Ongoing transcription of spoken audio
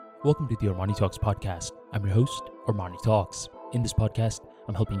Welcome to the Armani Talks podcast. I'm your host, Armani Talks. In this podcast,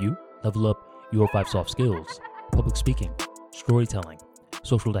 I'm helping you level up your 5 soft skills: public speaking, storytelling,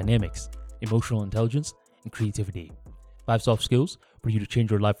 social dynamics, emotional intelligence, and creativity. 5 soft skills for you to change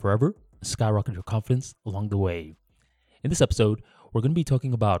your life forever and skyrocket your confidence along the way. In this episode, we're going to be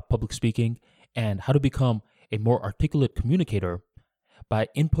talking about public speaking and how to become a more articulate communicator by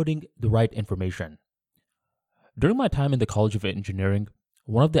inputting the right information. During my time in the College of Engineering,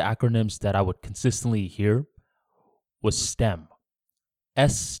 one of the acronyms that I would consistently hear was STEM,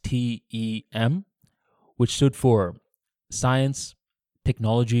 STEM, which stood for Science,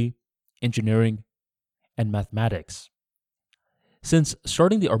 Technology, Engineering, and Mathematics. Since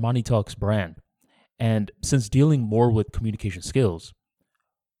starting the Armani Talks brand, and since dealing more with communication skills,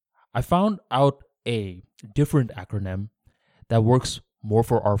 I found out a different acronym that works more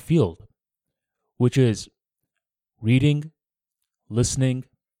for our field, which is reading, listening,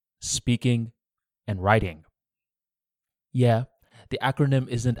 speaking, and writing. Yeah, the acronym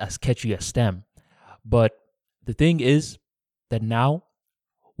isn't as catchy as STEM, but the thing is that now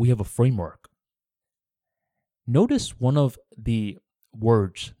we have a framework. Notice one of the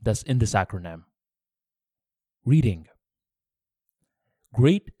words that's in this acronym: reading.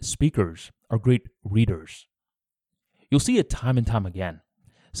 Great speakers are great readers. You'll see it time and time again.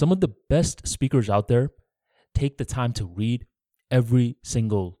 Some of the best speakers out there take the time to read every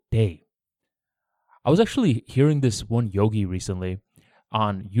single day. I was actually hearing this one yogi recently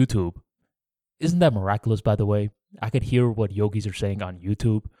on YouTube. Isn't that miraculous, by the way? I could hear what yogis are saying on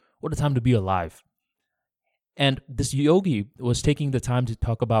YouTube. What a time to be alive. And this yogi was taking the time to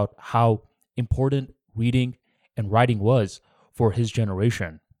talk about how important reading and writing was for his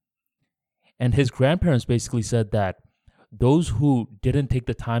generation. And his grandparents basically said that those who didn't take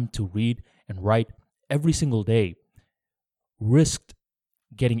the time to read and write every single day risked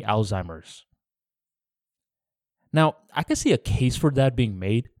getting Alzheimer's. Now, I can see a case for that being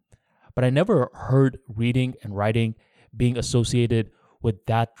made, but I never heard reading and writing being associated with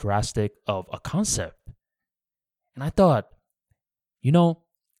that drastic of a concept. And I thought,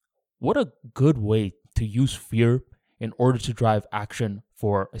 what a good way to use fear in order to drive action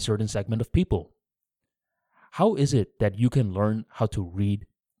for a certain segment of people. How is it that you can learn how to read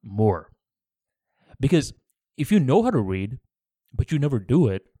more? Because if you know how to read, but you never do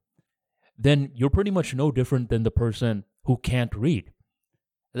it, then you're pretty much no different than the person who can't read.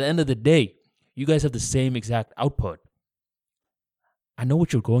 At the end of the day, you guys have the same exact output. I know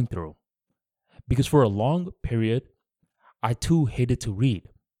what you're going through. Because for a long period, I too hated to read.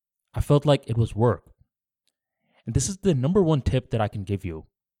 I felt like it was work. And this is the number one tip that I can give you.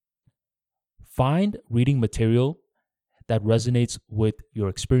 Find reading material that resonates with your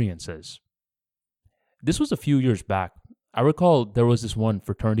experiences. This was a few years back. I recall there was this one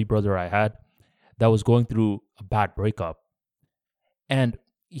fraternity brother I had that was going through a bad breakup. And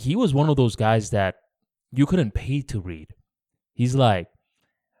he was one of those guys that you couldn't pay to read. He's like,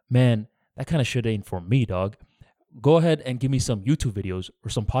 man, that kind of shit ain't for me, dog. Go ahead and give me some YouTube videos or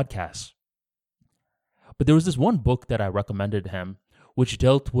some podcasts. But there was this one book that I recommended him, which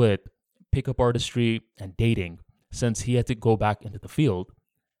dealt with pickup artistry and dating, since he had to go back into the field.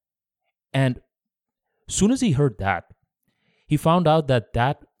 And soon as he heard that, he found out that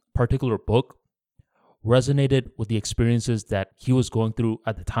that particular book resonated with the experiences that he was going through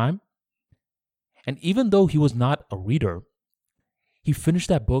at the time. And even though he was not a reader, he finished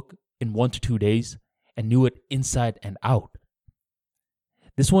that book in 1 to 2 days and knew it inside and out.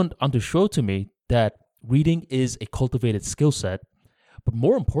 This went on to show to me that reading is a cultivated skill set, but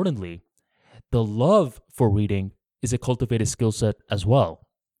more importantly, the love for reading is a cultivated skill set as well.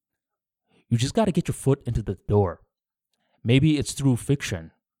 You just got to get your foot into the door. Maybe it's through fiction.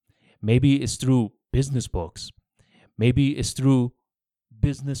 Maybe it's through business books. Maybe it's through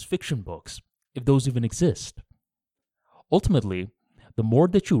business fiction books, if those even exist. Ultimately, the more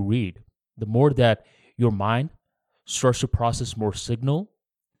that you read, the more that your mind starts to process more signal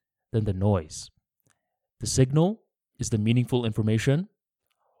than the noise. The signal is the meaningful information,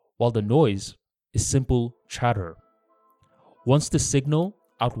 while the noise is simple chatter. Once the signal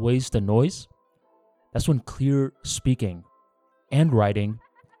outweighs the noise, that's when clear speaking and writing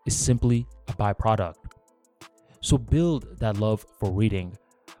is simply a byproduct. So build that love for reading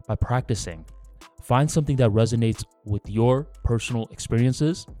by practicing. Find something that resonates with your personal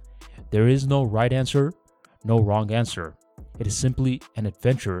experiences. There is no right answer, no wrong answer. It is simply an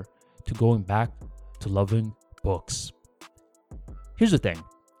adventure to going back to loving books. Here's the thing.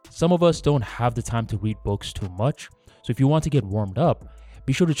 Some of us don't have the time to read books too much. So if you want to get warmed up,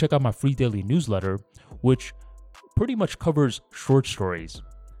 be sure to check out my free daily newsletter, which pretty much covers short stories.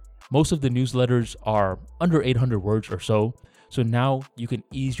 Most of the newsletters are under 800 words or so. So now you can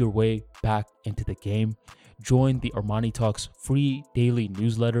ease your way back into the game. Join the Armani Talks free daily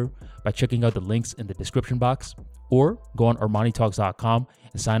newsletter by checking out the links in the description box, or go on ArmaniTalks.com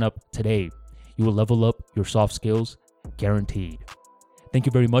and sign up today. You will level up your soft skills, guaranteed. Thank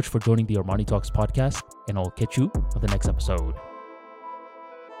you very much for joining the Armani Talks podcast, and I'll catch you on the next episode.